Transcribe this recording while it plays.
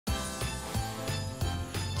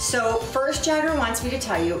So first, Jagger wants me to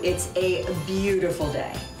tell you it's a beautiful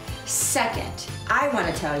day. Second, I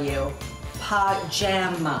want to tell you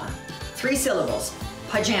pajama. 3 syllables,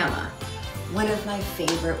 pajama. One of my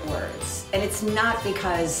favorite words. And it's not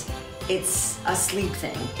because it's a sleep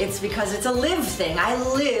thing. It's because it's a live thing. I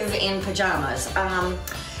live in pajamas.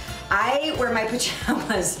 I wear my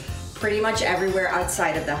pajamas pretty much everywhere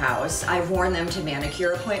outside of the house. I've worn them to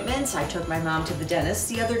manicure appointments. I took my mom to the dentist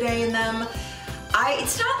the other day in them.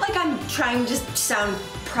 It's not like I'm trying to sound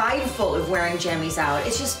prideful of wearing jammies out.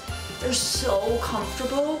 It's just, they're so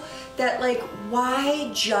comfortable that, like, why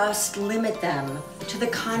just limit them to the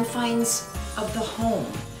confines of the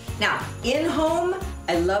home? Now, in home,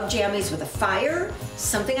 I love jammies with a fire,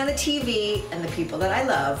 something on the TV, and the people that I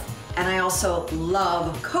love. And I also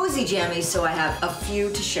love cozy jammies, so I have a few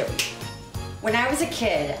to show you. When I was a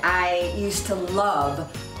kid, I used to love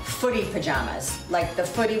footy pajamas, like the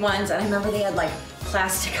footy ones, and I remember they had like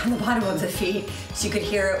plastic on the bottom of the feet so you could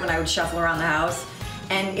hear it when I would shuffle around the house.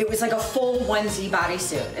 And it was like a full onesie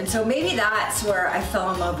bodysuit. And so maybe that's where I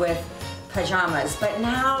fell in love with pajamas. But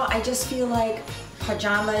now I just feel like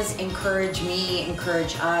pajamas encourage me,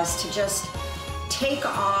 encourage us to just take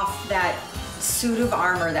off that suit of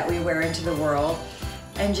armor that we wear into the world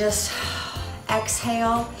and just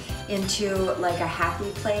exhale into like a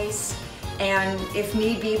happy place. And if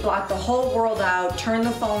need be, block the whole world out, turn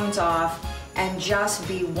the phones off, and just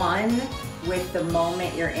be one with the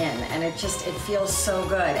moment you're in. And it feels so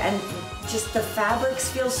good. And just the fabrics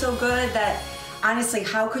feel so good that honestly,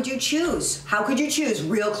 how could you choose? How could you choose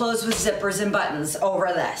real clothes with zippers and buttons over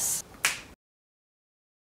this?